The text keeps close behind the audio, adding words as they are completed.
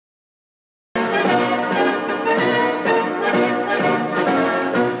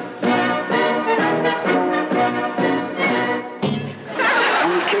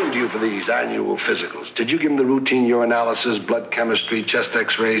these annual physicals, did you give him the routine urinalysis, blood chemistry, chest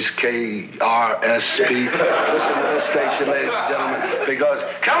x-rays, KRSP? Listen to this station, ladies and gentlemen, because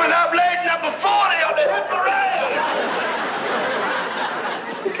coming up late, number 40 on the hit parade!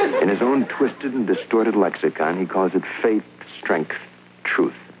 In his own twisted and distorted lexicon, he calls it faith, strength,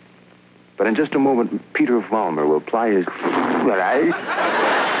 truth. But in just a moment, Peter Vollmer will apply his... From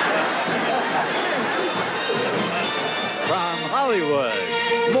Hollywood,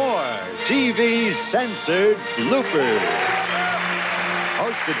 more TV Censored Bloopers.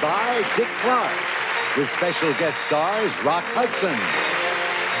 Hosted by Dick Clark, with special guest stars Rock Hudson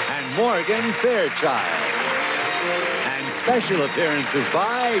and Morgan Fairchild. And special appearances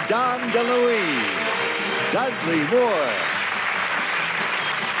by Dom DeLuise, Dudley Moore,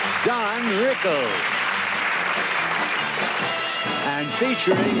 Don Rickles, and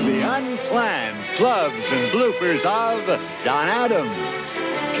featuring the unplanned flubs and bloopers of Don Adams,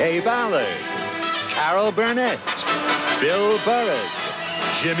 Kay Ballard, Carol Burnett, Bill Burrett,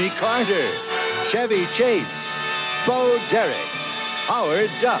 Jimmy Carter, Chevy Chase, Bo Derek,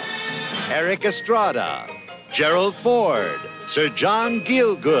 Howard Duff, Eric Estrada, Gerald Ford, Sir John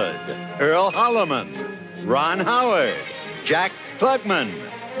Gielgud, Earl Holliman, Ron Howard, Jack Klugman,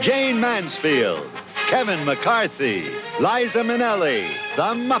 Jane Mansfield, Kevin McCarthy, Liza Minnelli,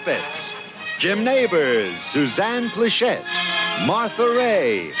 The Muppets, Jim Neighbors, Suzanne Plachette, Martha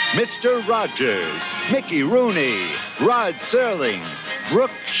Ray, Mr. Rogers, Mickey Rooney, Rod Serling,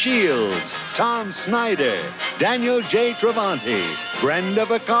 Brooke Shields, Tom Snyder, Daniel J. Travanti, Brenda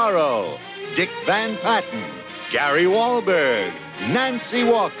Vaccaro, Dick Van Patten, Gary Wahlberg, Nancy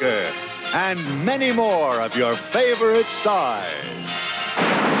Walker, and many more of your favorite stars.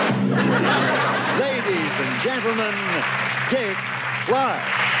 Ladies and gentlemen, Dick Clark. Oh,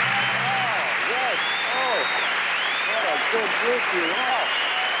 yes. Oh, what a good group you are.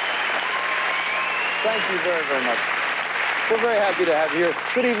 Thank you very, very much. We're very happy to have you here.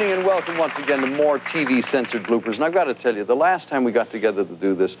 Good evening and welcome once again to more TV Censored Bloopers. And I've got to tell you, the last time we got together to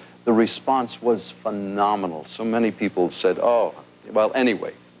do this, the response was phenomenal. So many people said, oh, well,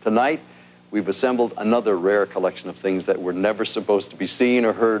 anyway, tonight we've assembled another rare collection of things that were never supposed to be seen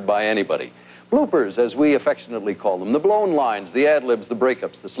or heard by anybody. Bloopers, as we affectionately call them, the blown lines, the ad-libs, the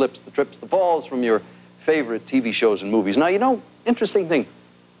breakups, the slips, the trips, the falls from your favorite TV shows and movies. Now, you know, interesting thing,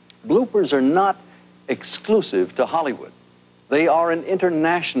 bloopers are not exclusive to Hollywood. They are an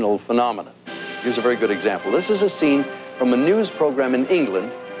international phenomenon. Here's a very good example. This is a scene from a news program in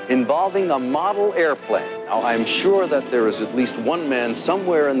England involving a model airplane. Now, I'm sure that there is at least one man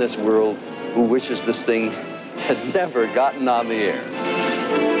somewhere in this world who wishes this thing had never gotten on the air.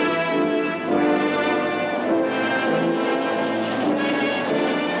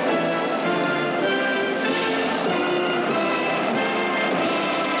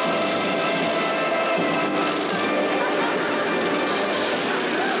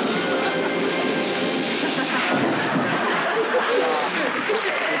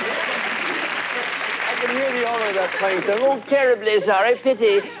 Saying, oh, terribly sorry,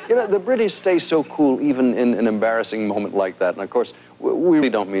 pity. You know, the British stay so cool even in an embarrassing moment like that. And, of course, we really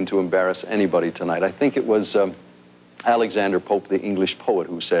don't mean to embarrass anybody tonight. I think it was Alexander Pope, the English poet,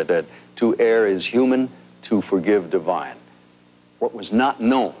 who said that to err is human, to forgive divine. What was not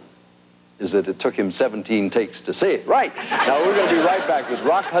known is that it took him 17 takes to say it right. Now, we're going to be right back with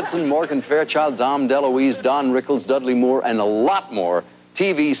Rock Hudson, Morgan Fairchild, Dom DeLuise, Don Rickles, Dudley Moore, and a lot more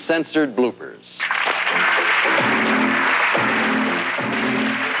TV Censored Bloopers.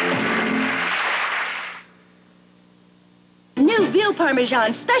 New veal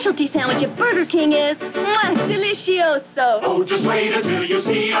parmesan specialty sandwich at Burger King is delicioso. Oh, just wait until you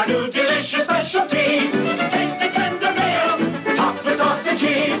see our new delicious specialty. Tasty tender veal, topped with sauce and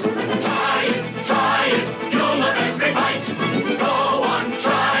cheese. Try it, you'll love every bite. Go on,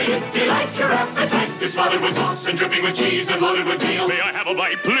 try it, delight your appetite. It's smothered with sauce and dripping with cheese and loaded with veal. May I have a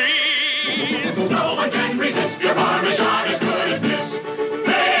bite, please? No one can resist your parmesan as good as this.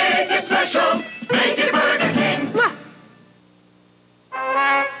 Make it special, make it Burger King.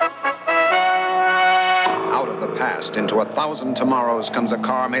 Out of the past into 1,000 tomorrows comes a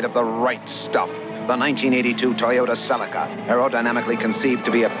car made of the right stuff. The 1982 Toyota Celica, aerodynamically conceived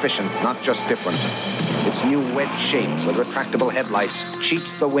to be efficient, not just different. Its new wedge shape with retractable headlights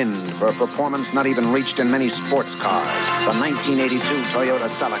cheats the wind for a performance not even reached in many sports cars. The 1982 Toyota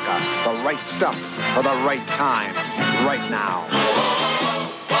Celica, the right stuff for the right time, right now.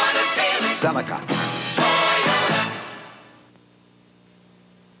 What a feeling! Celica.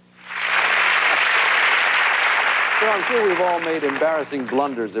 I'm sure we've all made embarrassing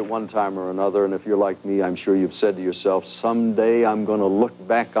blunders at one time or another, and if you're like me, I'm sure you've said to yourself, someday I'm going to look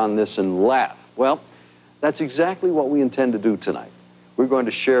back on this and laugh. Well, that's exactly what we intend to do tonight. We're going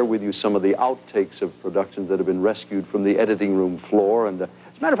to share with you some of the outtakes of productions that have been rescued from the editing room floor, and as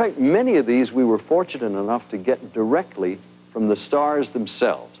a matter of fact, many of these we were fortunate enough to get directly from the stars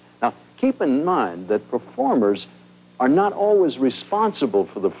themselves. Now, keep in mind that performers are not always responsible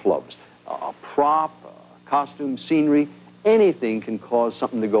for the flubs. A prop, costume, scenery, anything can cause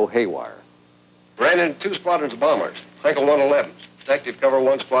something to go haywire. Ran in 2 squadrons of bombers, Heinkel 111s, detective cover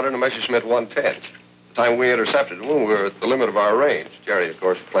 1 squadron and Messerschmitt 110s. The time we intercepted them, we were at the limit of our range. Jerry, of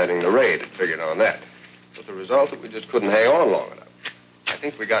course, planning the raid, had figured on that. With the result that we just couldn't hang on long enough. I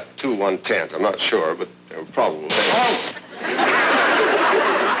think we got 2 110s, I'm not sure, but they were probable. There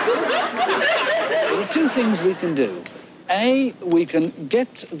are 2 things we can do. A, we can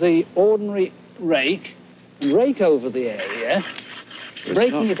get the ordinary rake and rake over the area,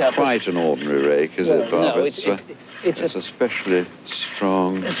 breaking it up. Quite an ordinary rake, is it, Bob? No, it's a especially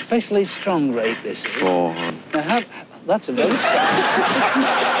strong. Especially strong rake, this is. Now, that's a very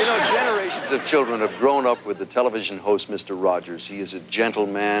strong. You know, generations of children have grown up with the television host, Mr. Rogers. He is a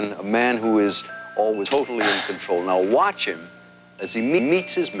gentleman, a man who is always totally in control. Now, watch him as he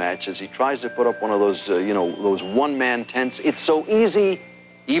meets his match, as he tries to put up one of those, you know, those one-man tents. It's so easy,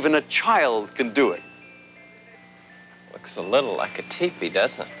 even a child can do it. Looks a little like a teepee,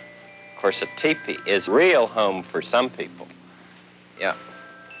 doesn't it? Of course, a teepee is real home for some people. Yeah.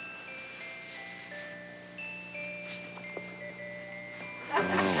 All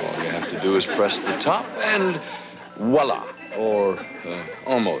you have to do is press the top and voila, or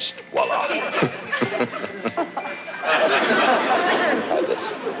almost voila. How this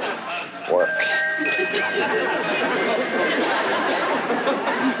works.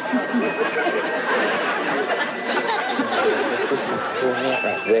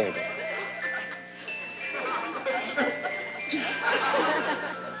 Right there.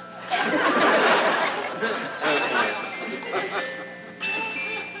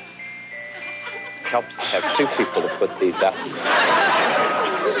 Helps to have 2 people to put these up.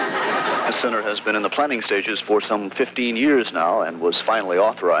 The center has been in the planning stages for some 15 years now and was finally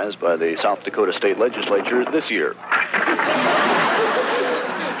authorized by the South Dakota State Legislature this year.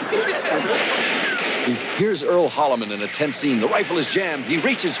 Here's Earl Holliman in a tense scene. The rifle is jammed. He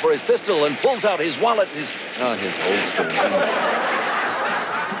reaches for his pistol and pulls out his wallet, his holster.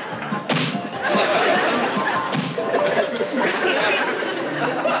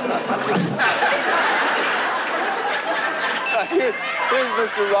 Here's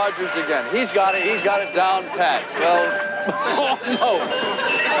Mr. Rogers again. He's got it down pat. Well, almost.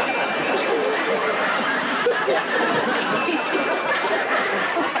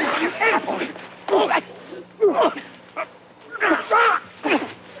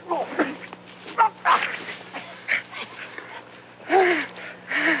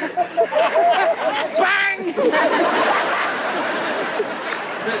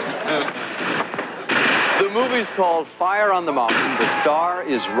 The movie's called Fire on the Mountain. The star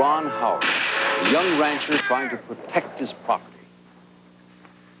is Ron Howard, a young rancher trying to protect his property.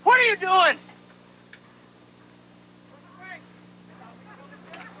 What are you doing?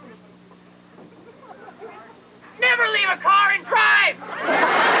 Never leave a car and drive!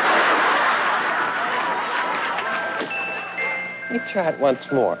 You try it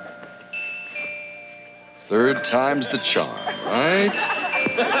once more. 3rd time's the charm, right?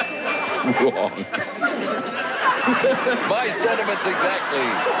 Wrong. My sentiments exactly.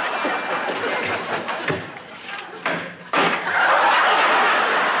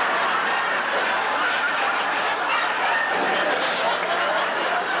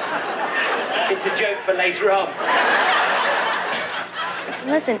 It's a joke for later on.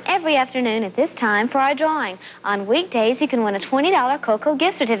 Listen every afternoon at this time for our drawing. On weekdays, you can win a $20 Coco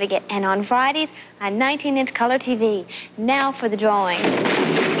gift certificate, and on Fridays, a 19-inch color TV. Now for the drawing.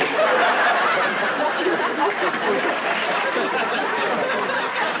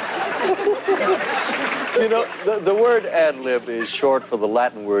 You know, the word ad-lib is short for the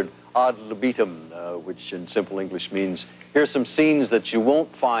Latin word ad libitum, which in simple English means here's some scenes that you won't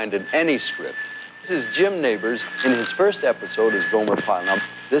find in any script. This is Jim Neighbors in his first episode as Gomer Pyle. Now,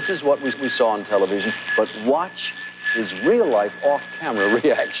 this is what we saw on television, but watch his real-life off-camera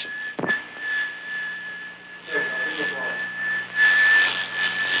reaction.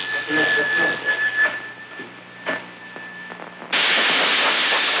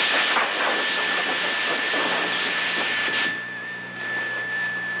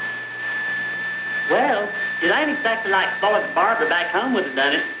 Well, it ain't exactly like Bullock Barber back home would have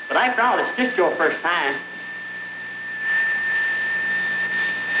done it, but after all, it's just your first time.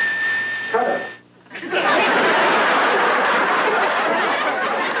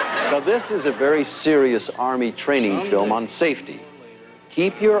 Now, this is a very serious Army training film on safety.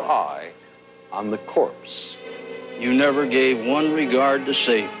 Keep your eye on the corpse. You never gave one regard to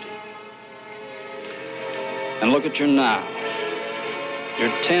safety. And look at you now.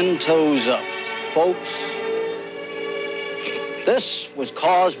 You're 10 toes up. Folks, this was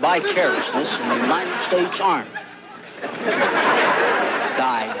caused by carelessness in the United States Army.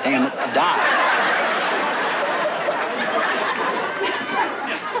 Die, damn it, die.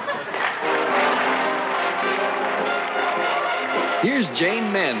 Here's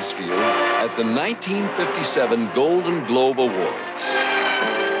Jane Mansfield at the 1957 Golden Globe Awards.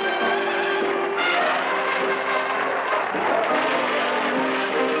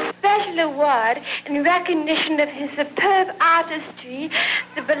 Special award in recognition of his superb artistry,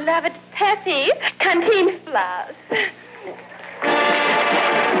 the beloved Peppy contains flowers.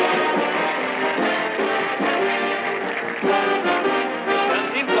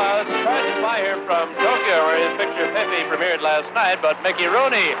 Tried to fly here from Tokyo, where his picture Pepe premiered last night, but Mickey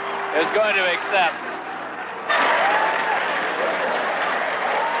Rooney is going to accept.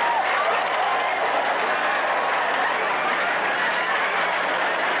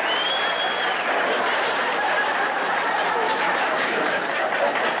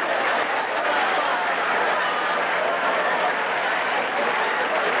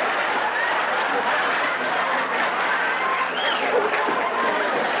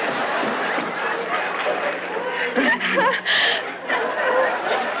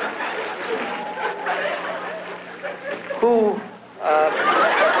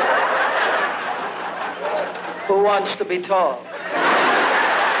 Who wants to be tall?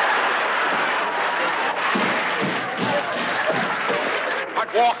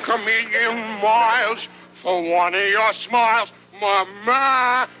 I'd walk a million miles for one of your smiles, mommy.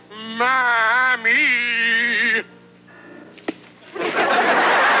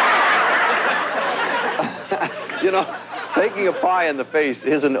 You know, taking a pie in the face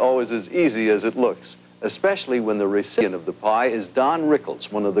isn't always as easy as it looks, especially when the recipient of the pie is Don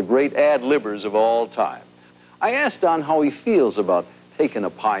Rickles, one of the great ad-libbers of all time. I asked Don how he feels about taking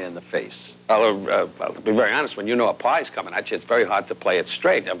a pie in the face. Well, to be very honest, when you know a pie's coming at you, it's very hard to play it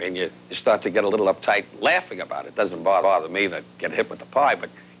straight. I mean, you start to get a little uptight laughing about it. It doesn't bother me to get hit with the pie,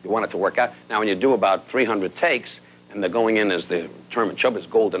 but you want it to work out. Now, when you do about 300 takes, and they're going in as the term in showbiz,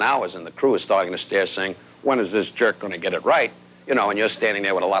 golden hours, and the crew is starting to stare, saying, when is this jerk going to get it right? You know, and you're standing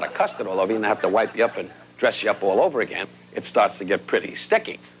there with a lot of custard all over you, and they have to wipe you up and dress you up all over again. It starts to get pretty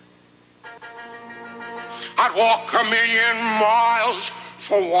sticky. I'd walk a million miles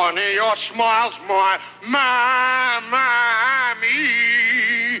for one of your smiles, mommy.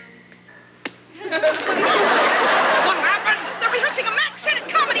 What happened? They're rehearsing a Max-Senate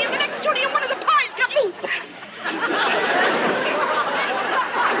comedy in the next studio, and one of the pies got loose.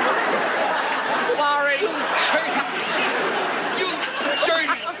 Sorry. You dirty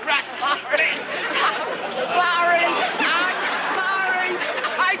rat. Sorry. Sorry. I'm sorry.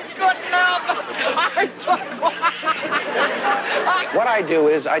 I couldn't help it. What I do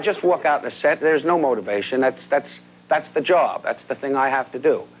is I just walk out the set. There's no motivation. That's the job. That's the thing I have to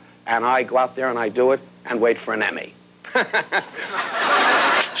do. And I go out there and I do it and wait for an Emmy.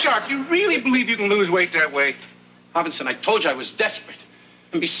 Shark, you really believe you can lose weight that way? Robinson, I told you I was desperate.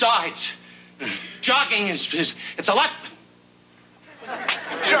 And besides, jogging it's a lot.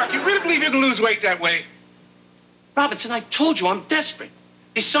 Shark, you really believe you can lose weight that way? Robinson, I told you I'm desperate.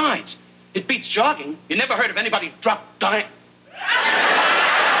 Besides, it beats jogging. You never heard of anybody drop dying.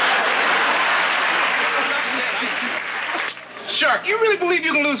 Shark, you really believe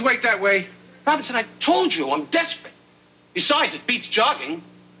you can lose weight that way? Robinson, I told you I'm desperate. Besides, it beats jogging.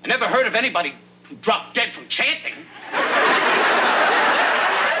 I never heard of anybody who dropped dead from chanting.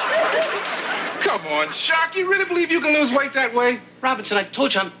 Come on, Shark, you really believe you can lose weight that way? Robinson, I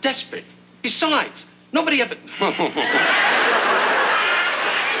told you I'm desperate. Besides, nobody ever...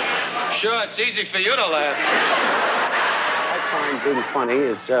 Sure, it's easy for you to laugh. I find being funny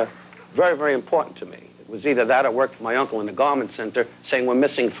is very, very important to me. It was either that or work for my uncle in the garment center saying we're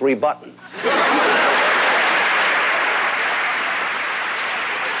missing 3 buttons.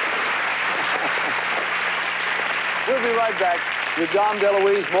 We'll be right back with Dom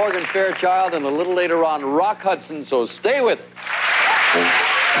DeLuise, Morgan Fairchild, and a little later on, Rock Hudson, so stay with us.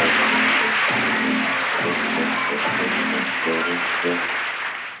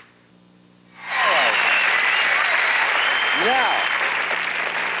 Now,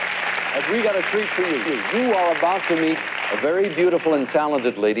 as we got a treat for you, you are about to meet a very beautiful and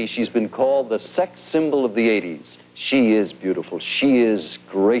talented lady. She's been called the sex symbol of the 80s. She is beautiful. She is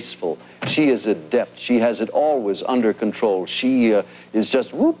graceful. She is adept. She has it always under control. She is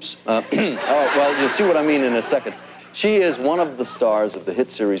just, whoops. Oh, well, you'll see what I mean in a second. She is one of the stars of the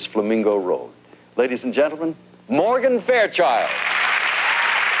hit series Flamingo Road. Ladies and gentlemen, Morgan Fairchild.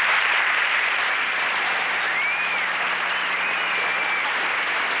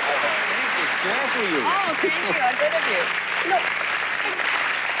 Oh, thank you. How good of you. You know,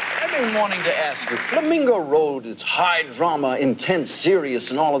 I've been wanting to ask you. Flamingo Road is high drama, intense,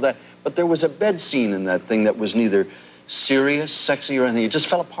 serious, and all of that. But there was a bed scene in that thing that was neither serious, sexy, or anything. It just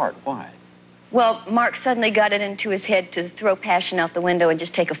fell apart. Why? Well, Mark suddenly got it into his head to throw passion out the window and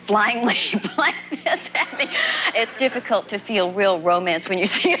just take a flying leap like this. I mean, it's difficult to feel real romance when you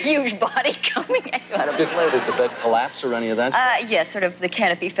see a huge body coming at you out of the blue. Did the bed collapse or any of that? Yes, sort of the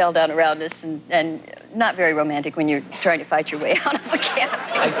canopy fell down around us and not very romantic when you're trying to fight your way out of a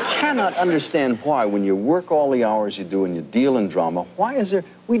canopy. I cannot understand why, when you work all the hours you do and you deal in drama, why is there...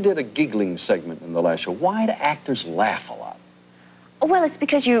 We did a giggling segment in the last show. Why do actors laugh a lot? Well, it's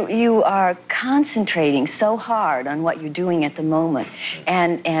because you are concentrating so hard on what you're doing at the moment.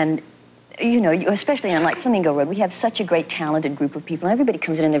 And you know, especially on like Flamingo Road, we have such a great talented group of people. Everybody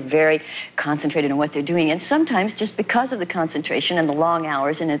comes in and they're very concentrated on what they're doing. And sometimes just because of the concentration and the long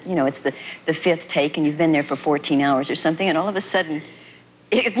hours, and you know, it's the fifth take and you've been there for 14 hours or something, and all of a sudden,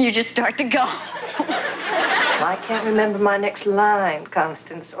 you just start to go. I can't remember my next line,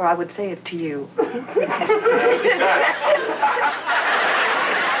 Constance, or I would say it to you.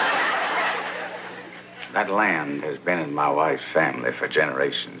 That land has been in my wife's family for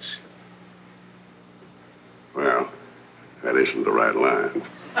generations. Well, that isn't the right line.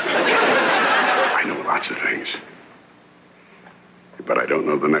 I know lots of things, but I don't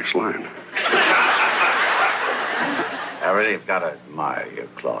know the next line. I really have got to admire you,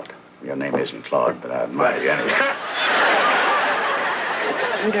 Claude. Your name isn't Claude, but I admire you anyway.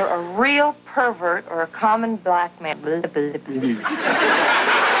 Either a real pervert or a common black man.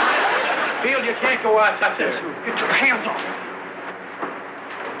 Field, you can't go out touching this roof. Get your hands off.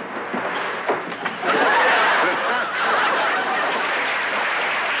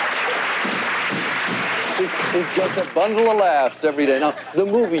 It's just a bundle of laughs every day. Now, the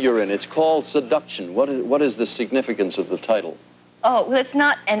movie you're in, it's called Seduction. What is the significance of the title? Oh, well, it's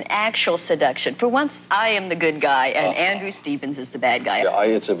not an actual seduction. For once, I am the good guy, and Andrew Stevens is the bad guy. Yeah,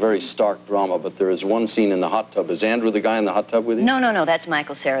 it's a very stark drama, but there is one scene in the hot tub. Is Andrew the guy in the hot tub with you? No, that's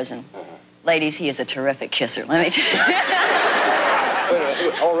Michael Sarrazin. Ladies, he is a terrific kisser, let me tell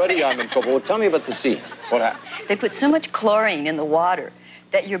you. Already I'm in trouble. Well, tell me about the scene. What happened? They put so much chlorine in the water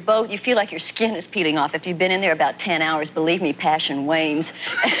that you feel like your skin is peeling off. If you've been in there about 10 hours, believe me, passion wanes.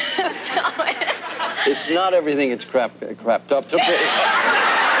 It's not everything it's crapped up to be.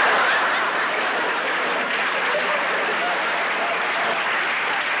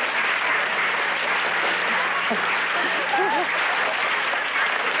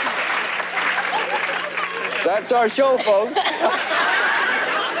 That's our show, folks.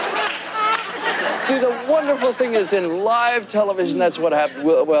 See, the wonderful thing is in live television, that's what happened.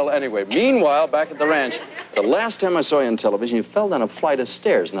 Well, anyway, meanwhile, back at the ranch, the last time I saw you on television, you fell down a flight of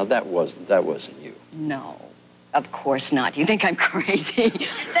stairs. Now, that wasn't you. No, of course not. You think I'm crazy?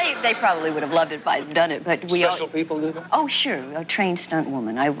 They probably would have loved it if I'd done it, but we Special people do that? Oh, sure, a trained stunt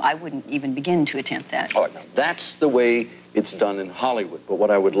woman. I wouldn't even begin to attempt that. Oh, now, that's the way it's done in Hollywood. But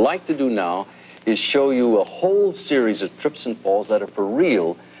what I would like to do now is show you a whole series of trips and falls that are for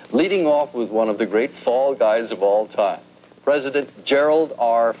real, leading off with one of the great fall guys of all time, President Gerald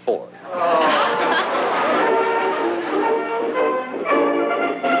R. Ford.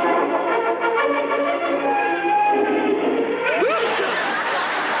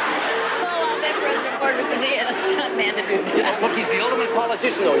 Look, he's the ultimate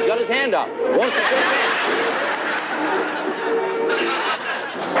politician, though. He's got his hand out. He wants to shake hands.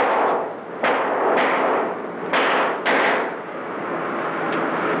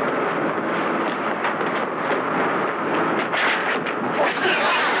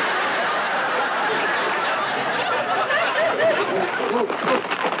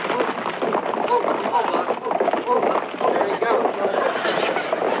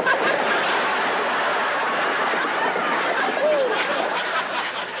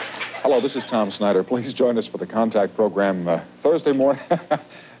 Hello, this is Tom Snyder. Please join us for the Contact program Thursday morning.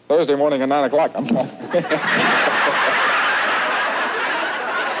 Thursday morning at 9 o'clock. I'm sorry.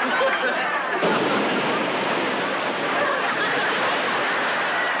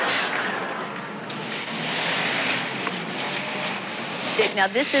 Dick, now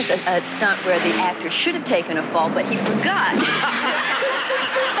this is a stunt where the actor should have taken a fall, but he forgot.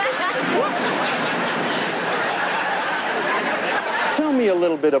 a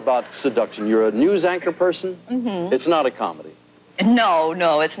little bit about Seduction. You're a news anchor person? Mm-hmm. It's not a comedy.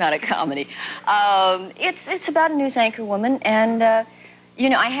 No, it's not a comedy. It's about a news anchor woman, and you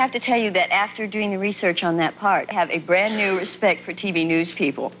know, I have to tell you that after doing the research on that part, I have a brand new respect for TV news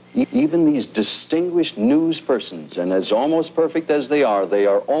people. Even these distinguished news persons, and as almost perfect as they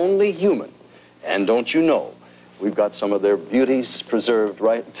are only human. And don't you know, we've got some of their beauties preserved,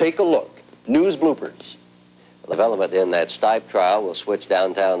 right? Take a look. News bloopers. The development in that Stipe trial will switch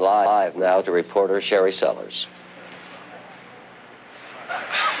downtown live now to reporter Sherry Sellers.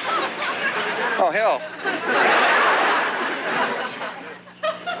 Oh, hell.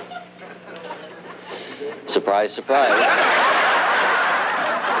 Surprise, surprise.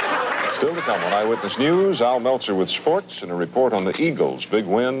 Still to come on Eyewitness News, Al Meltzer with sports and a report on the Eagles' big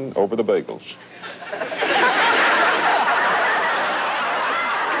win over the Bagels.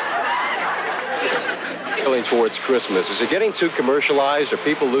 Feeling towards Christmas, is it getting too commercialized? Are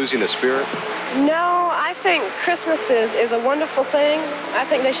people losing the spirit? No, I think Christmas is a wonderful thing. I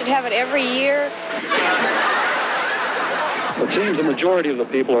think they should have it every year. It seems the majority of the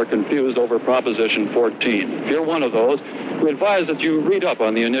people are confused over Proposition 14. If you're one of those, we advise that you read up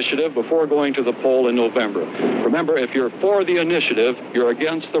on the initiative before going to the poll in November. Remember, if you're for the initiative, you're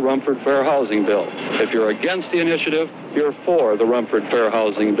against the Rumford Fair Housing Bill. If you're against the initiative, you're for the Rumford Fair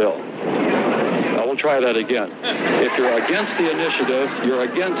Housing Bill. I will try that again. If you're against the initiative, you're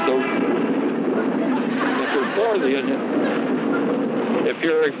against the... If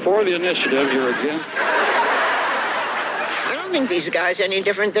you're for the initiative, you're against... I don't think these guys are any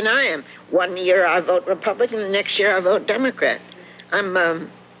different than I am. One year I vote Republican, the next year I vote Democrat. I'm,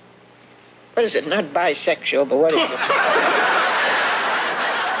 what is it, not bisexual, but what is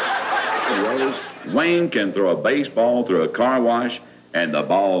it? Wayne can throw a baseball through a car wash, and the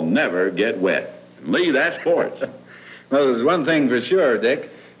ball never get wet. Lee, that's sports. Well, there's one thing for sure, Dick.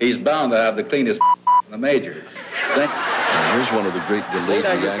 He's bound to have the cleanest in the majors. Now, here's one of the great delayed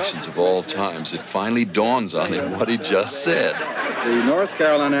reactions of all times. It finally dawns on him what he just said. The North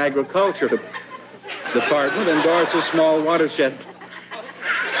Carolina Agriculture Department endorsed a small watershed.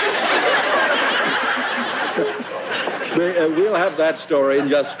 We'll have that story in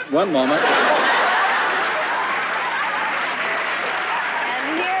just one moment.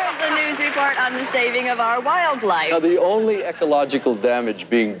 And here's the news report on the saving of our wildlife. Now, the only ecological damage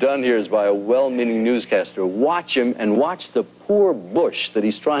being done here is by a well-meaning newscaster. Watch him and watch the poor bush that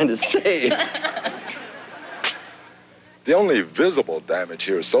he's trying to save. The only visible damage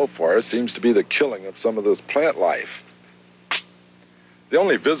here so far seems to be the killing of some of this plant life. The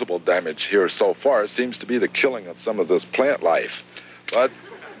only visible damage here so far seems to be the killing of some of this plant life. But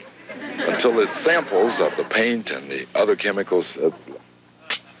until the samples of the paint and the other chemicals...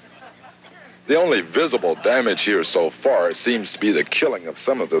 the only visible damage here so far seems to be the killing of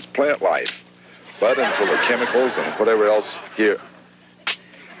some of this plant life. But until the chemicals and whatever else here...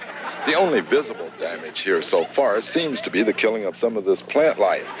 The only visible damage here so far seems to be the killing of some of this plant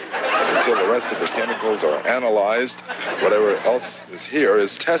life. But until the rest of the chemicals are analyzed, whatever else is here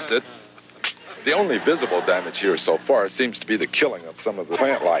is tested, the only visible damage here so far seems to be the killing of some of the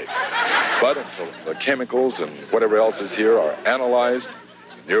plant life. But until the chemicals and whatever else is here are analyzed,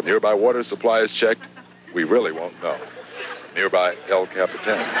 nearby water supply is checked, we really won't know. Nearby El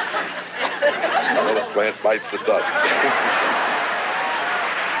Capitan. Another plant bites the dust.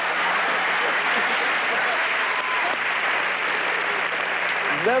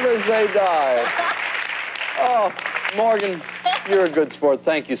 Never say die. Oh, Morgan, you're a good sport.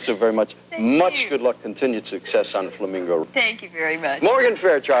 Thank you so very much. Much good luck, continued success on Flamingo. Thank you very much. Morgan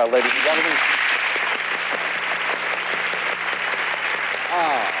Fairchild, ladies and gentlemen.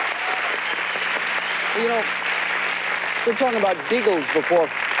 You know, we're talking about giggles before.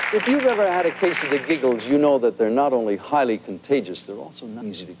 If you've ever had a case of the giggles, you know that they're not only highly contagious, they're also not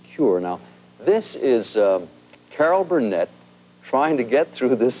easy to cure. Now, this is Carol Burnett trying to get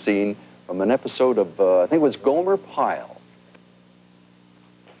through this scene from an episode of, I think it was Gomer Pyle.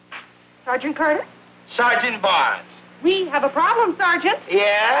 Sergeant Carter? Sergeant Barnes. We have a problem, Sergeant.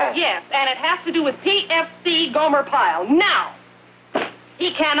 Yeah? Yes, and it has to do with PFC Gomer Pyle. Now,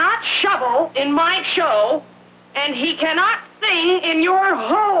 he cannot shovel in my show, and he cannot sing in your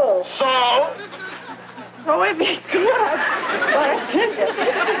hole. So? So if he could.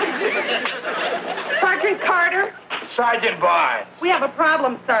 Sergeant Carter? Sergeant Barnes. We have a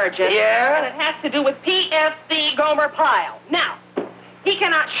problem, Sergeant. Yeah? And it has to do with PFC Gomer Pyle. Now, he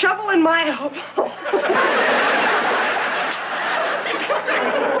cannot shovel in my hole.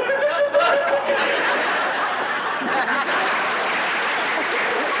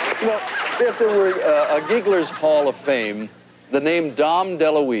 You know, if there were a Giggler's Hall of Fame, the name Dom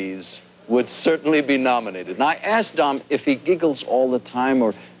DeLuise would certainly be nominated. And I asked Dom if he giggles all the time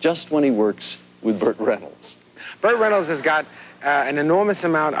or just when he works with Burt Reynolds. Burt Reynolds has got an enormous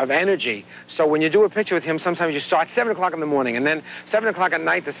amount of energy. So when you do a picture with him, sometimes you start 7 o'clock in the morning, and then 7 o'clock at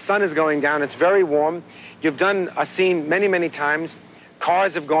night, the sun is going down, it's very warm. You've done a scene many, many times.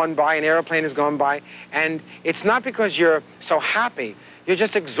 Cars have gone by, an airplane has gone by, and it's not because you're so happy, you're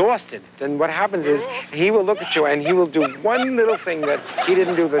just exhausted. And what happens is he will look at you and he will do one little thing that he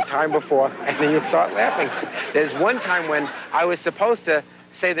didn't do the time before, and then you start laughing. There's one time when I was supposed to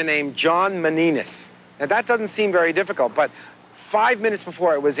say the name John Meninas. Now that doesn't seem very difficult, but 5 minutes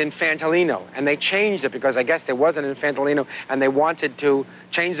before it was Infantilino, and they changed it because I guess there was an Infantilino and they wanted to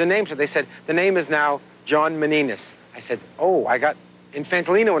change the name, so they said the name is now John Meninas. I said, oh, I got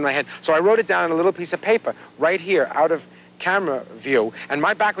Infantilino in my head. So I wrote it down on a little piece of paper right here out of camera view, and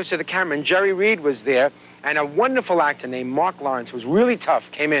my back was to the camera, and Jerry Reed was there, and a wonderful actor named Mark Lawrence, who was really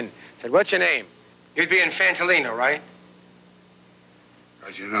tough, came in, said, what's your name? You'd be Infantilino, right?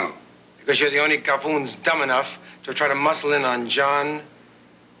 How'd you know? Because you're the only gavoons dumb enough to try to muscle in on John...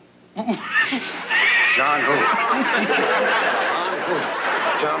 John who?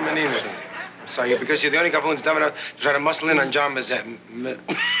 John Meninas. Sorry, because you're the only gavoons dumb enough to try to muscle in on John Mazet.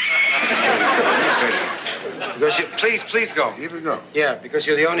 Because you, please go. Here we go. Yeah, because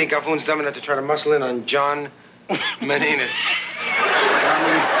you're the only gavoons dumb enough to try to muscle in on John Meninas.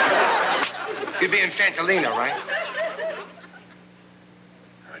 You'd be Infantilino, right?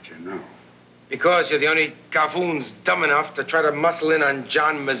 How'd you know? Because you're the only gavoons dumb enough to try to muscle in on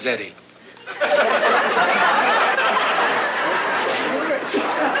John Mazzetti.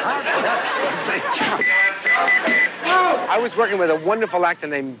 I was working with a wonderful actor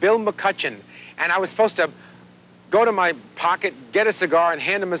named Bill McCutcheon, and I was supposed to go to my pocket, get a cigar, and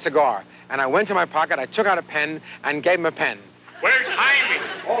hand him a cigar. And I went to my pocket, I took out a pen, and gave him a pen. Where's Jaime?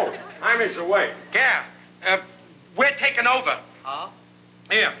 Oh, Jaime's away. Yeah, we're taking over. Huh?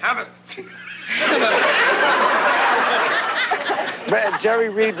 Here, have it. But Jerry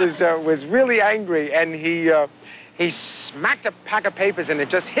Reed was really angry, and he smacked a pack of papers, and it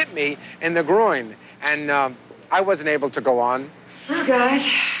just hit me in the groin. And I wasn't able to go on. Well, guys,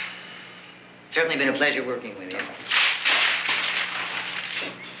 certainly been a pleasure working with you.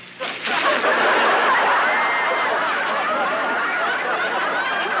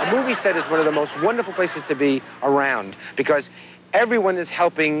 A movie set is one of the most wonderful places to be around because everyone is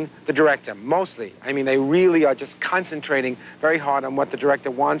helping the director, mostly. I mean, they really are just concentrating very hard on what the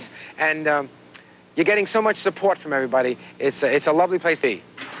director wants, and you're getting so much support from everybody. It's a lovely place to be.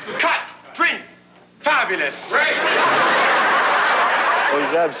 Cut! Print! Fabulous! Great! Well,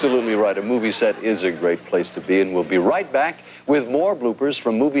 he's absolutely right. A movie set is a great place to be, and we'll be right back with more bloopers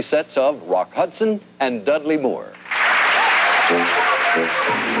from movie sets of Rock Hudson and Dudley Moore.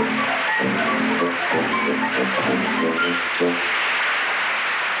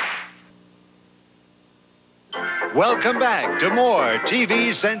 Welcome back to more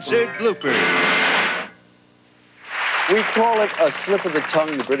TV Censored Bloopers. We call it a slip of the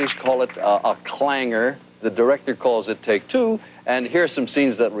tongue. The British call it a clanger. The director calls it take two. And here are some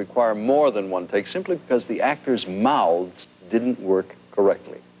scenes that require more than one take simply because the actors' mouths didn't work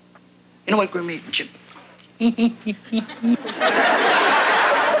correctly. You know what we're meeting, Chip? I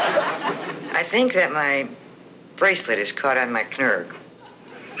think that my bracelet is caught on my knurg.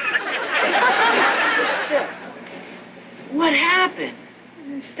 Shit. What happened?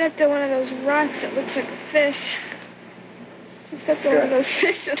 I stepped on one of those rocks that looks like a fish. I stepped on one of those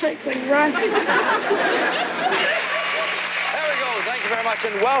fish that looks like rocks. There we go. Thank you very much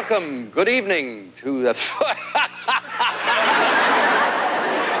and welcome. Good evening to the...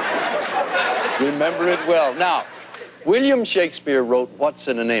 Remember it well. Now, William Shakespeare wrote What's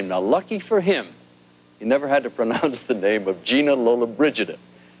in a Name. Now, lucky for him, he never had to pronounce the name of Gina Lollobrigida.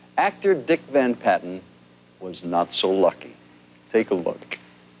 Actor Dick Van Patten was not so lucky. Take a look.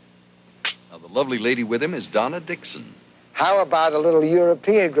 Now, the lovely lady with him is Donna Dixon. How about a little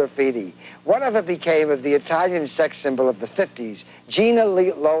European graffiti? Whatever became of the Italian sex symbol of the 50s, Gina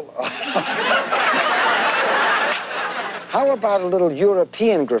How about a little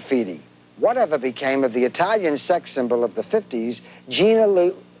European graffiti? Whatever became of the Italian sex symbol of the 50s, Gina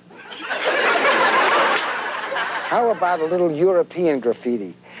How about a little European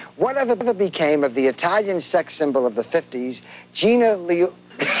graffiti? Whatever became of the Italian sex symbol of the 50s, Gina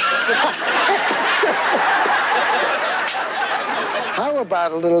How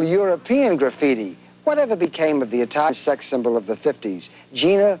about a little European graffiti? Whatever became of the Italian sex symbol of the 50s,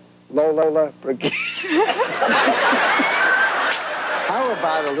 Gina Lola How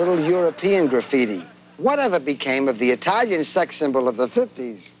about a little European graffiti? Whatever became of the Italian sex symbol of the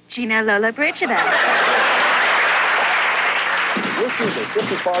 50s? Gina Lola Brigida. Listen to this.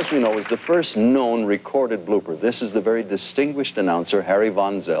 This, as far as we know, is the first known recorded blooper. This is the very distinguished announcer, Harry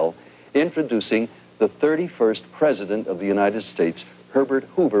Von Zell, introducing the 31st President of the United States, Herbert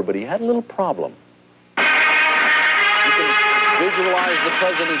Hoover, but he had a little problem. You can visualize the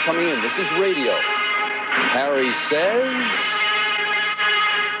President coming in. This is radio. Harry says...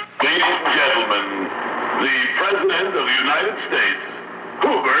 Ladies and gentlemen, the President of the United States,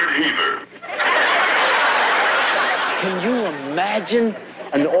 Hubert Heaver. Can you imagine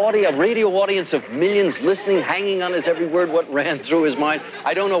a radio audience of millions listening, hanging on his every word, what ran through his mind?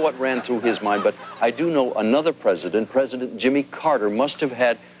 I don't know what ran through his mind, but I do know another president, President Jimmy Carter, must have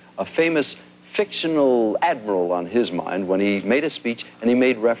had a famous fictional admiral on his mind when he made a speech and he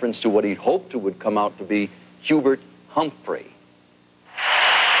made reference to what he hoped would come out to be Hubert Humphrey.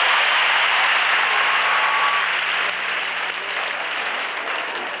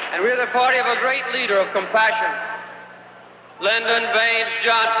 And we're the party of a great leader of compassion, Lyndon Baines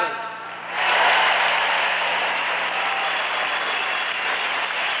Johnson.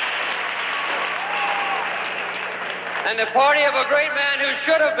 And the party of a great man who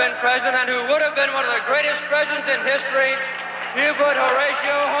should have been president and who would have been one of the greatest presidents in history, Hubert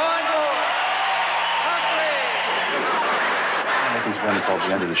Horatio Hornblower. It's been called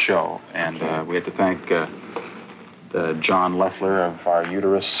the end of the show, and we have to thank John Leffler of our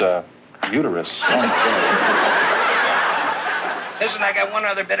uterus. Oh, my goodness. Listen, I got one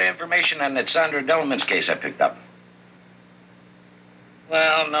other bit of information on that Sandra Delman's case I picked up.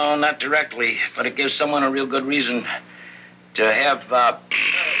 Well, no, not directly, but it gives someone a real good reason to have,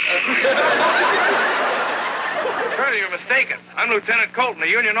 Colonel, you're mistaken. I'm Lieutenant Colton, a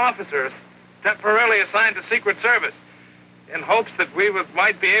Union officer temporarily assigned to Secret Service, in hopes that we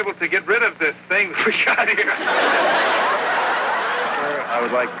might be able to get rid of this thing we got here. Sir, I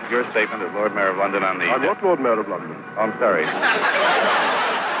would like your statement as Lord Mayor of London on the... I'm not Lord Mayor of London. I'm sorry.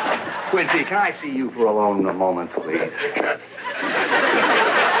 Quincy, can I see you for alone a moment, please?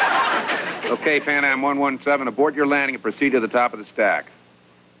 Okay, Pan Am 117, abort your landing and proceed to the top of the stack.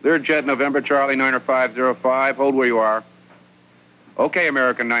 Learjet, November, Charlie 90505. Hold where you are. Okay,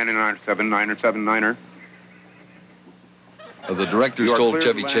 American 997er. The directors told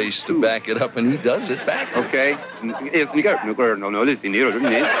Chevy Chase to back it up, and he does it back. Okay.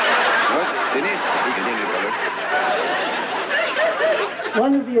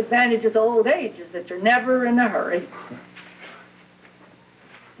 One of the advantages of old age is that you're never in a hurry.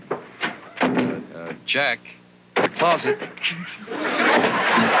 Jack, the closet.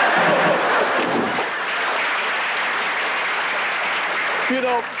 You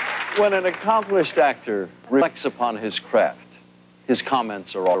know, when an accomplished actor reflects upon his craft, his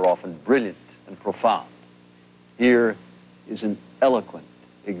comments are often brilliant and profound. Here is an eloquent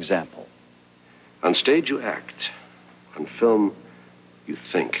example. On stage, you act. On film, you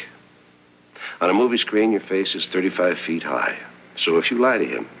think. On a movie screen, your face is 35 feet high. So if you lie to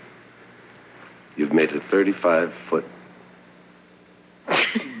him, you've made a 35-foot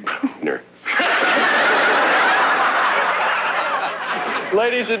bruner.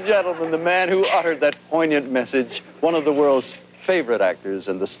 Ladies and gentlemen, the man who uttered that poignant message, one of the world's favorite actors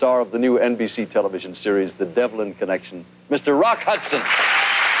and the star of the new NBC television series, The Devlin Connection, Mr. Rock Hudson.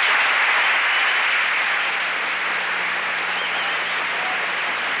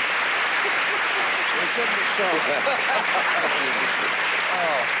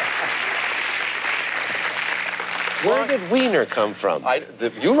 Where did Wiener come from?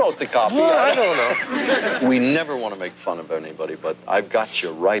 You wrote the copy. Well, I don't know. We never want to make fun of anybody, but I've got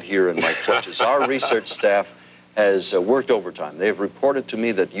you right here in my clutches. Our research staff has worked overtime. They have reported to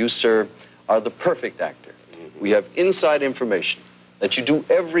me that you, sir, are the perfect actor. We have inside information that you do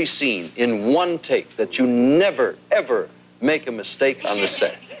every scene in one take, that you never, ever make a mistake on the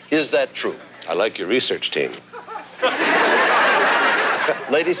set. Is that true? I like your research team.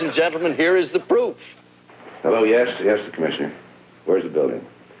 Ladies and gentlemen, here is the proof. Hello, yes, the Commissioner. Where's the building?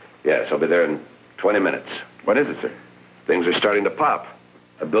 Yes, I'll be there in 20 minutes. What is it, sir? Things are starting to pop.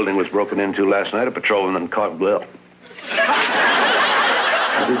 A building was broken into last night. A patrolman caught Will. What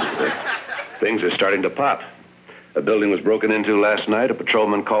is it, sir? Things are starting to pop. A building was broken into last night. A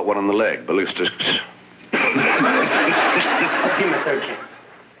patrolman caught one on the leg. Ballistics.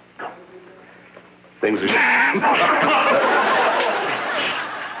 Things are...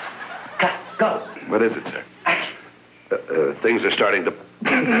 Go. What is it, sir? Things are starting to...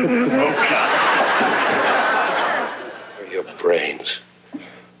 Your brains.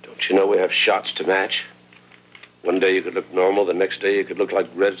 Don't you know we have shots to match? One day you could look normal, the next day you could look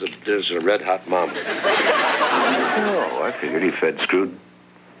like there's a red-hot mama. No, I figured he fed Screwed.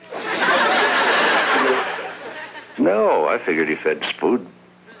 No, I figured he fed Spood.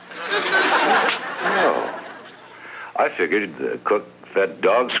 No. I figured the cook fed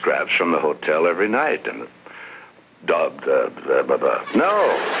dog scraps from the hotel every night, and the dog, No.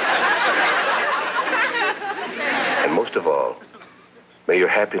 And most of all, may your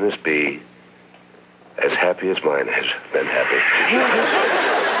happiness be as happy as mine has been happy.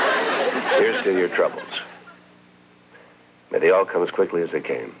 Here's to your troubles. May they all come as quickly as they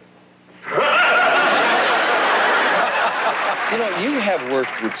came. You know, you have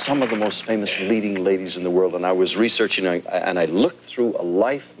worked with some of the most famous leading ladies in the world, and I was researching, and I looked through a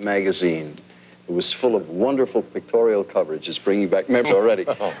Life magazine. It was full of wonderful pictorial coverage. It's bringing back memories already.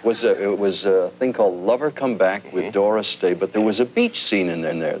 It was a thing called Lover Come Back with Doris Day, but there was a beach scene in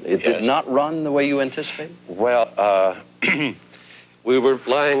there. It did not run the way you anticipated? Well, we were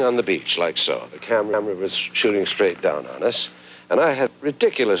lying on the beach like so. The camera was shooting straight down on us, and I had a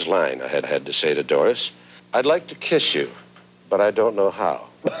ridiculous line I had to say to Doris. I'd like to kiss you, but I don't know how.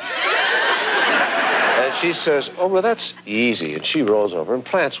 And she says, oh, well, that's easy. And she rolls over and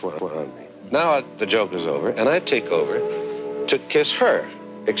plants one on me. Now the joke is over, and I take over to kiss her,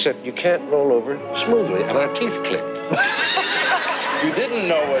 except you can't roll over smoothly, and our teeth clicked. You didn't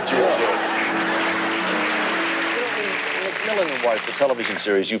know what you were doing. Millen and Wife, the television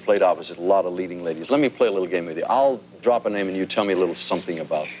series, you played opposite a lot of leading ladies. Let me play a little game with you. I'll drop a name, and you tell me a little something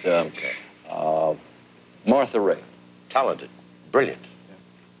about Martha Ray. Talented. Brilliant.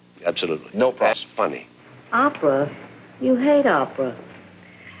 Yeah. Absolutely. No problem. That's funny. Opera? You hate opera.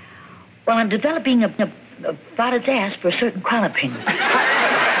 Well, I'm developing a father's ass for a certain crime opinion. Pick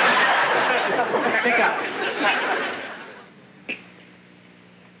up.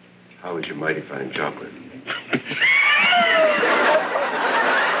 How is your mighty fine chocolate?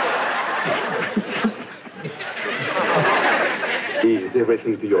 Is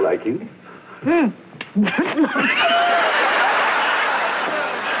everything to your liking?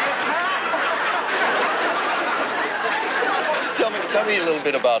 Tell me a little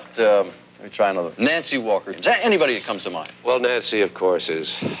bit about, Nancy Walker. Anybody that comes to mind? Well, Nancy, of course,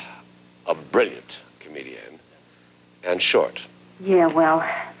 is a brilliant comedian and short. Yeah, well,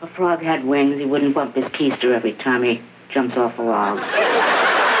 if a frog had wings, he wouldn't bump his keister every time he jumps off a log.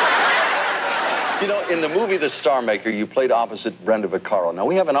 You know, in the movie The Star Maker, you played opposite Brenda Vaccaro. Now,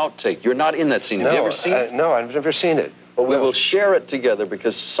 we have an outtake. You're not in that scene. Have you ever seen it? No, I've never seen it. But we will share it together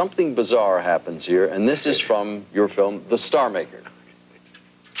because something bizarre happens here, and this is from your film, The Star Maker.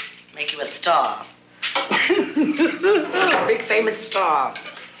 Make you a star. A big famous star.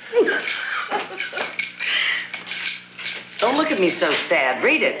 Don't look at me so sad.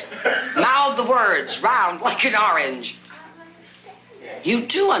 Read it. Mouth the words, round like an orange. You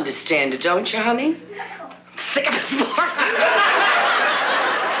do understand it, don't you, honey? I'm sick of this part.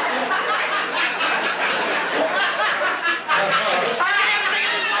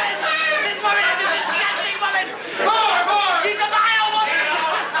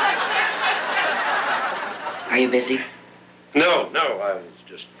 Are you busy? No, I was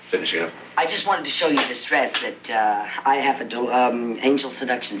just finishing up. I just wanted to show you this dress that I have a angel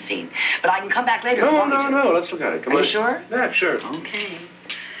seduction scene. But I can come back later if you want me to. No, let's look at it. Come on. Are you sure? Yeah, sure. Okay.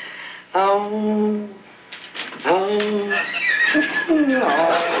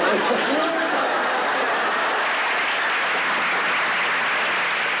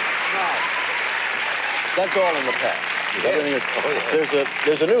 That's all in the past. Everything is,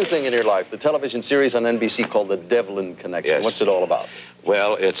 there's a new thing in your life, the television series on NBC called The Devlin Connection. Yes. What's it all about?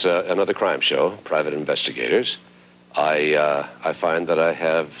 Well, it's another crime show, Private Investigators. I find that I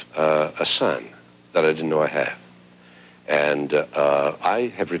have a son that I didn't know I have. And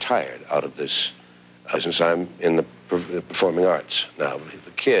I have retired out of this since I'm in the performing arts. Now,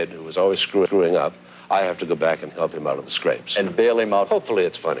 the kid who was always screwing up, I have to go back and help him out of the scrapes. And bail him out. Hopefully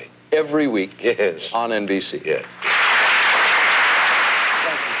it's funny. Every week. Yes. On NBC. Yeah.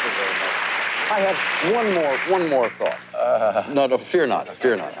 I have one more thought. No, fear not.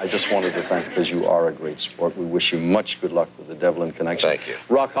 I just wanted to thank you because you are a great sport. We wish you much good luck with the Devlin Connection. Thank you.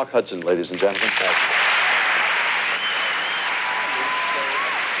 Rock Hudson, ladies and gentlemen. Thank you.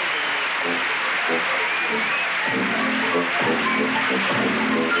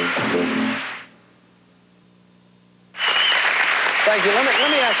 Thank you.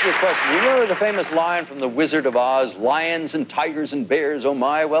 Let me ask you a question. You remember the famous line from The Wizard of Oz, lions and tigers and bears, oh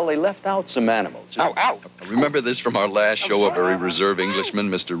my, well, they left out some animals. Ow. Remember this from our last show, a very reserved Englishman,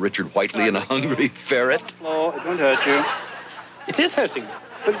 Mr. Richard Whiteley, and a hungry ferret? Oh, it won't hurt you. It is hurting.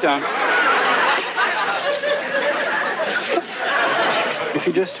 Put it down.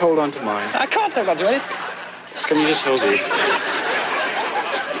 you just hold on to mine? I can't hold on to anything. Can you just hold these?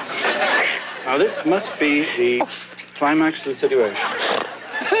 Now, this must be the climax of the situation.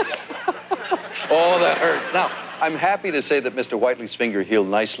 Oh, that hurts. Now, I'm happy to say that Mr. Whiteley's finger healed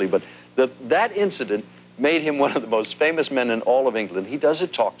nicely, but that incident made him one of the most famous men in all of England. He does a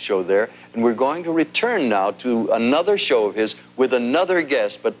talk show there, and we're going to return now to another show of his with another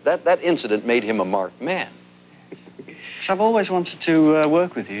guest, but that incident made him a marked man. So I've always wanted to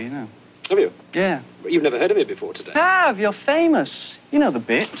work with you, you know. Have you? Yeah. But you've never heard of me before today. Have, you're famous. You know the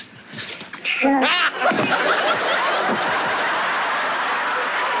bit. Yeah.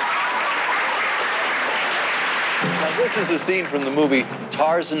 Now, this is a scene from the movie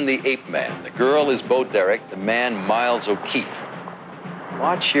Tarzan the Ape Man. The girl is Bo Derek, the man Miles O'Keefe.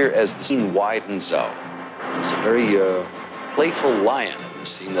 Watch here as the scene widens out. It's a very playful lion in the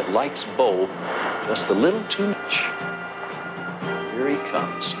scene that likes Bo just a little too much. Here he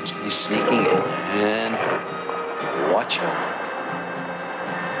comes. He's sneaking in. And watch out.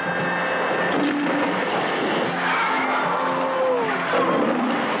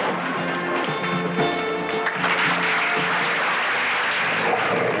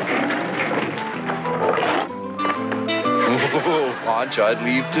 Oh, Watch, I'd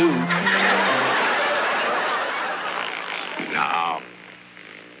leave too. Now,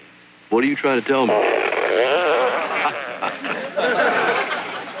 what are you trying to tell me?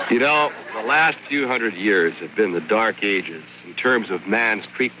 You know, the last few hundred years have been the dark ages in terms of man's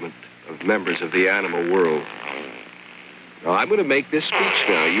treatment of members of the animal world. Now, I'm going to make this speech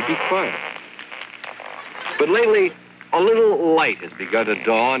now. You be quiet. But lately, a little light has begun to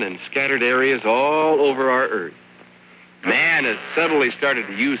dawn in scattered areas all over our Earth. Man has suddenly started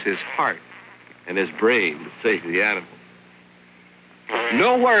to use his heart and his brain to save the animals.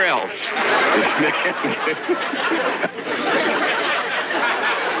 Nowhere else.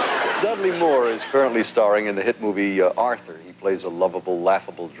 Dudley Moore is currently starring in the hit movie Arthur. He plays a lovable,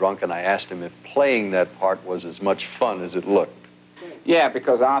 laughable drunk, and I asked him if playing that part was as much fun as it looked. Yeah,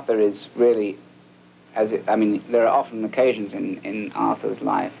 because Arthur is really, I mean, there are often occasions in Arthur's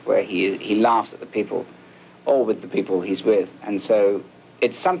life where he laughs at the people, or with the people he's with, and so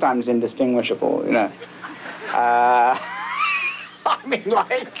it's sometimes indistinguishable, you know. I mean,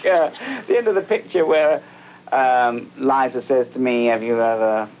 like the end of the picture where Liza says to me, have you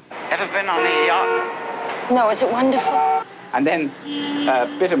ever been on a yacht? No, is it wonderful? And then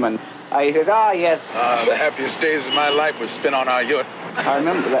Bitterman, he says, ah, yes. The happiest days of my life was spent on our yacht. I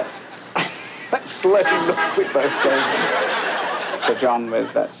remember that. That slow look with both days. Sir John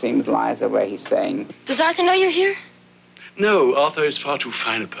with that scene with Liza where he's saying, Does Arthur know you're here? No, Arthur is far too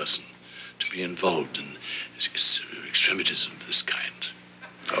fine a person to be involved in extremities of this kind.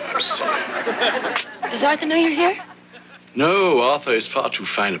 Oh, I'm sorry. Does Arthur know you're here? No, Arthur is far too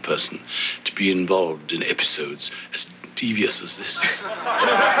fine a person to be involved in episodes as devious as this.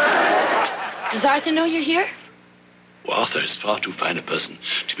 Does Arthur know you're here? Well, Arthur is far too fine a person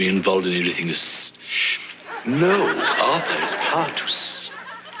to be involved in anything as... No, Arthur is far too...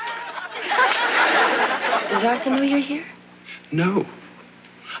 Does Arthur know you're here? No.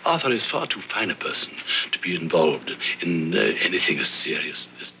 Arthur is far too fine a person to be involved in anything as serious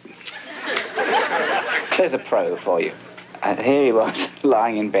as... There's a pro for you. Here he was,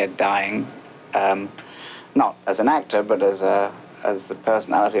 lying in bed, dying, not as an actor, but as the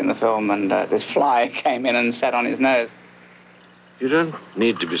personality in the film, and this fly came in and sat on his nose. You don't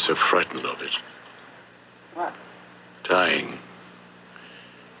need to be so frightened of it. What? Dying.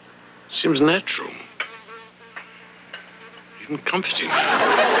 Seems natural. Even comforting.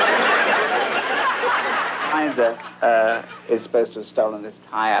 Liza is supposed to have stolen this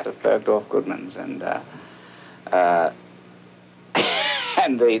tie out of Bergdorf Goodman's, and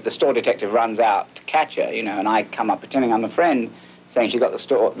and the store detective runs out to catch her, you know, and I come up pretending I'm a friend, saying she got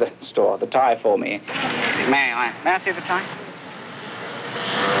the tie for me. May I see the tie?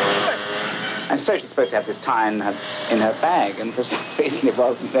 And so she's supposed to have this tie in her bag, and for some reason it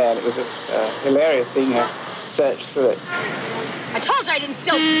wasn't there. It was just hilarious seeing her search through it. I told you I didn't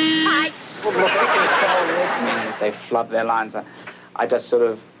steal the tie. Well, look, we can sell this. And if they flub their lines, I just sort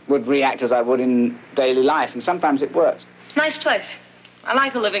of would react as I would in daily life, and sometimes it works. Nice place. I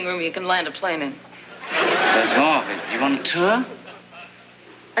like a living room you can land a plane in. There's more of it. You want a tour?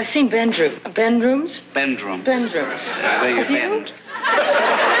 I've seen bedrooms. Bedrooms. Bedrooms. There you bend.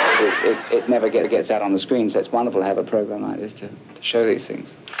 It never gets out on the screen, so it's wonderful to have a program like this to show these things.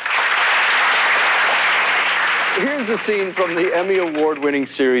 Here's a scene from the Emmy Award-winning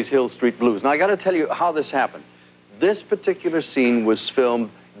series Hill Street Blues. Now, I got to tell you how this happened. This particular scene was filmed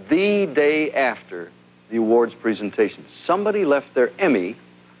the day after the awards presentation. Somebody left their Emmy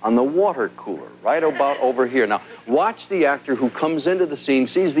on the water cooler right about over here. Now, watch the actor who comes into the scene,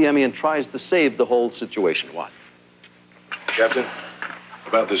 sees the Emmy, and tries to save the whole situation. Watch. Captain,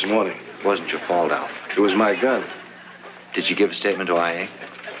 about this morning. It wasn't your fault, Al. It was my gun. Did you give a statement to IA?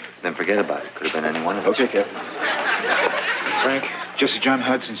 Then forget about it. Could have been any one of us. Okay, Captain. Frank, Jesse John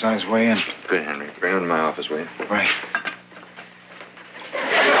Hudson's on his way in. Good, Henry. Bring him to my office, will you? Right.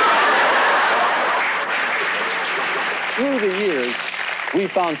 Through the years, we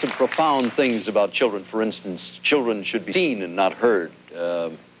found some profound things about children. For instance, children should be seen and not heard.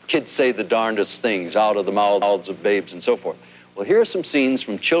 Kids say the darndest things out of the mouths of babes and so forth. Well, here are some scenes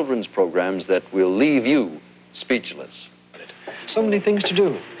from children's programs that will leave you speechless. So many things to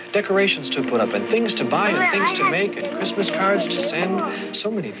do, decorations to put up, and things to buy, and things to make, and Christmas cards to send. So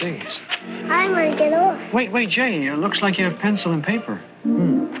many things. I want to get off. Wait, Jay. It looks like you have pencil and paper.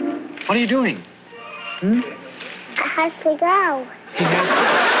 What are you doing? I have to go. He has to.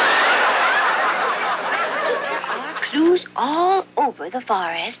 Clues all over the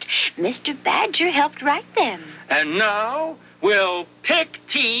forest. Mr. Badger helped write them. And now we'll pick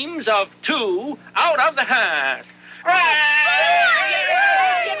teams of 2 out of the hat.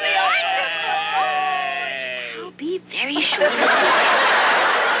 I'll be very sure.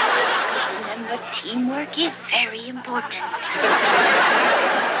 Remember, teamwork is very important.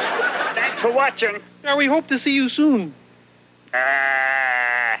 Thanks for watching. Now, we hope to see you soon.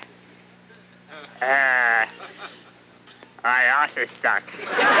 I also stuck.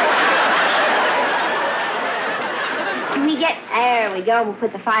 When we get... There we go. We'll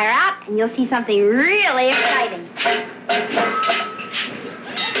put the fire out, and you'll see something really exciting.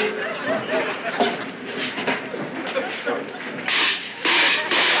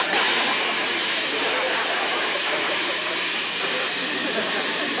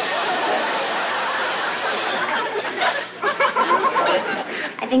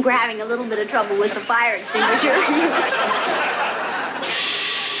 I think we're having a little bit of trouble with the fire extinguisher.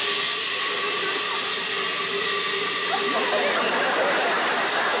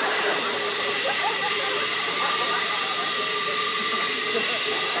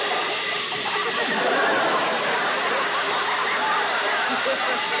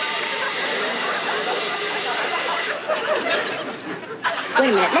 Wait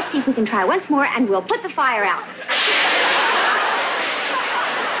a minute. Let's see if we can try once more, and we'll put the fire out.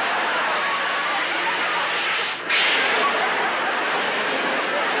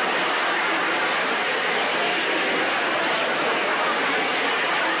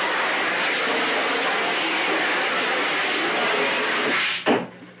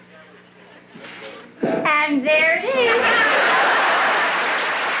 And there it is.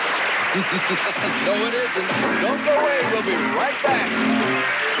 No, it isn't. Don't go away. We'll be right back.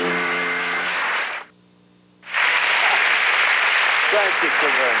 Thank you so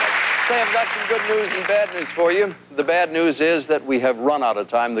very much. Say, I've got some good news and bad news for you. The bad news is that we have run out of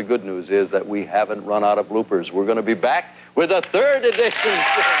time. The good news is that we haven't run out of bloopers. We're going to be back with a 3rd edition.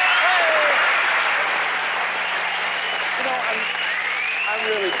 I'm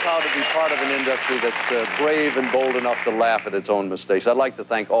really proud to be part of an industry that's brave and bold enough to laugh at its own mistakes. I'd like to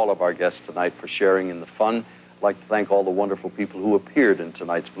thank all of our guests tonight for sharing in the fun. I'd like to thank all the wonderful people who appeared in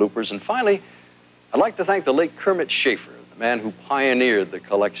tonight's bloopers. And finally, I'd like to thank the late Kermit Schaefer, the man who pioneered the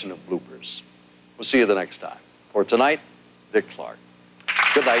collection of bloopers. We'll see you the next time. For tonight, Dick Clark.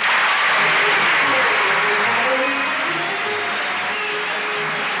 Good night.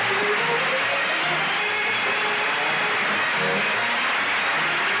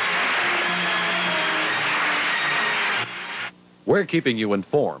 We're keeping you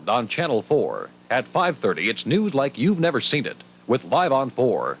informed on Channel 4. At 5:30, it's news like you've never seen it, with Live on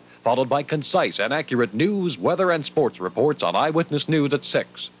 4, followed by concise and accurate news, weather, and sports reports on Eyewitness News at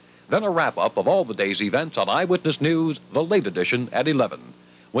 6. Then a wrap-up of all the day's events on Eyewitness News, the late edition, at 11.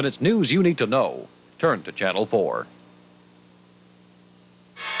 When it's news you need to know, turn to Channel 4.